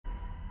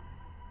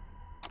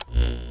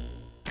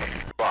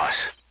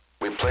Boss,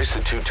 we placed the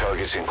 2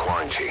 targets in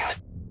quarantine.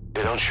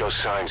 They don't show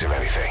signs of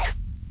anything,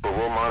 but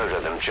we'll monitor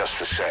them just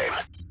the same.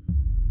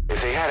 If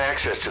they had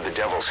access to the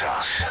Devil's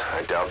House,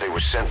 I doubt they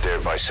were sent there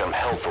by some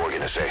health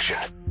organization.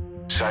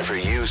 Cypher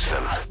used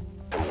them,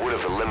 and would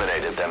have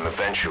eliminated them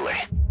eventually.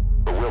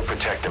 But we'll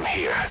protect them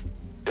here.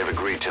 They've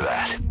agreed to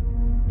that.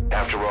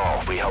 After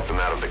all, we helped them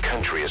out of the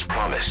country as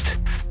promised.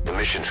 The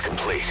mission's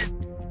complete.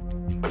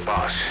 But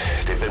boss,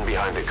 they've been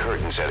behind the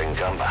curtains at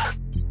Ngumba.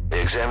 They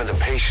examine the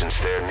patients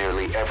there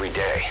nearly every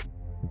day.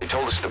 They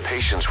told us the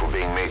patients were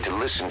being made to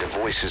listen to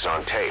voices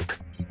on tape.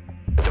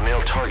 But the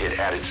male target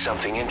added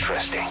something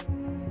interesting.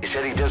 He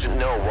said he doesn't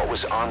know what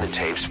was on the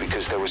tapes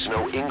because there was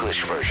no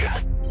English version.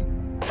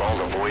 Of all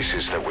the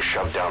voices that were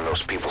shoved down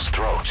those people's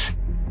throats,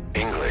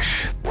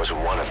 English wasn't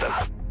one of them.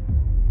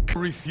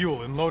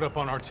 Refuel and load up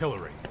on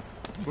artillery.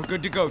 We're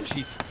good to go,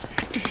 Chief.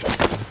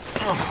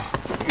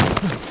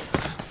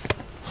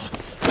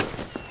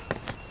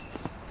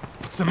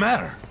 What's the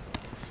matter?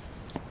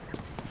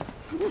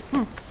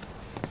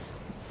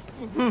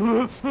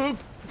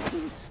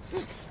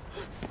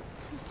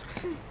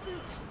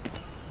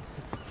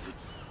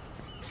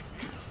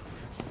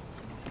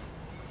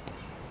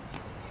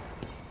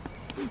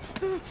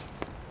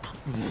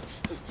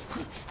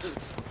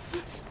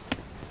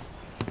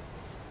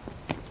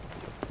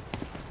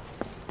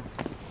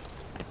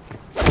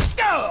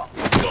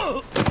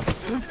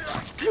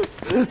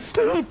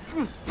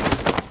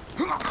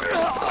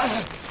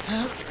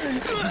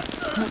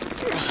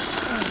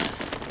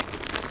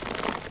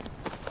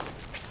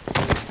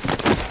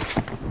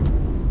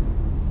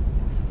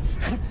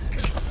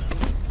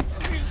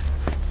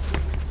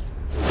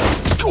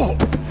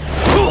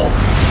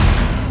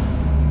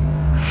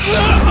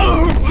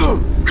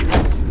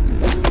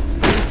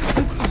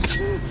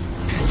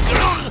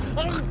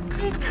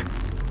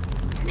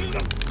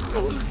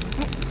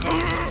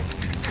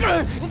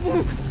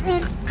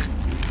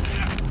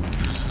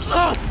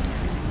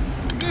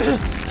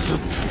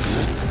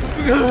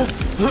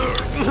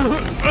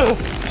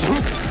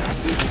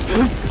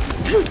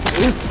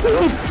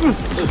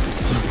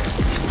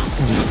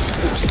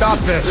 Stop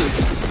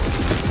this!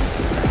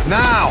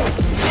 Now!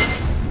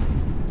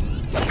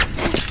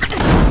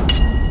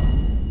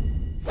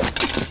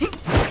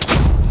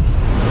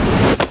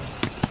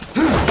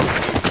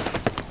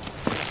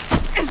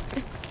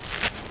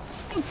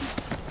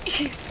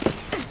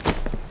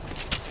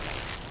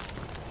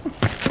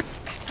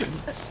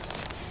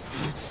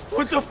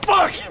 What the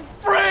fuck, you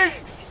freak?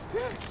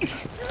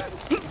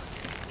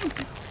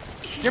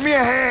 Give me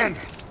a hand!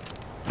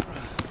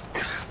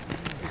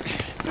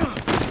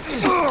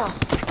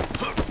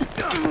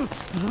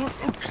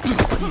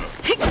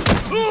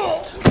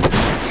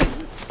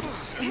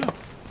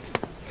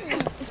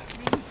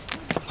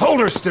 Hold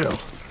her still!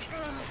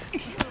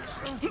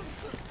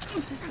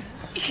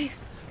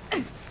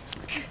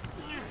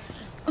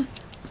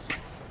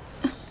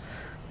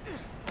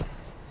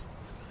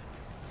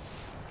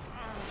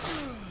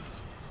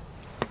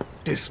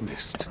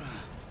 Dismissed.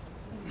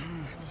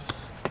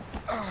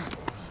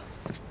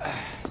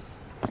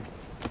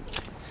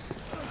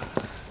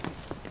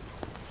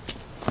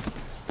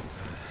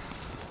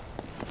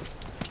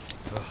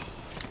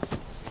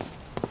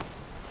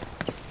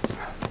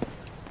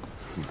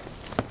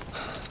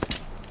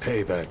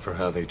 Payback for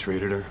how they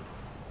treated her?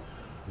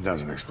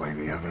 Doesn't explain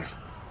the others.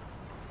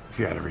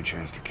 She had every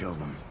chance to kill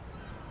them.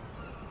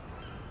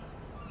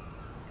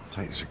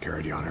 Tight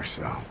security on her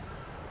cell.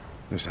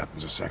 This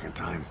happens a second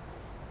time.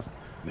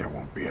 There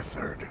won't be a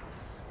third.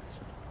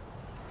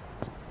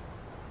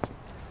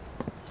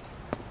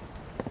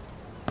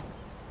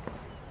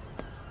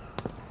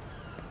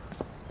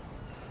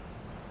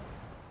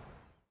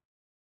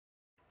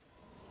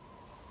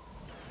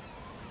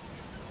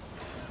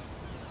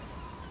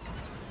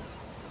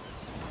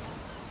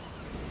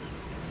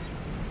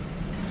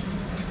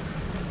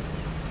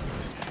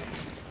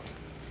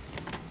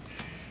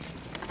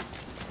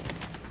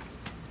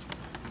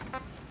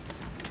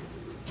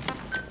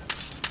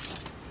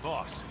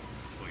 Boss,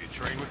 will you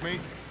train with me?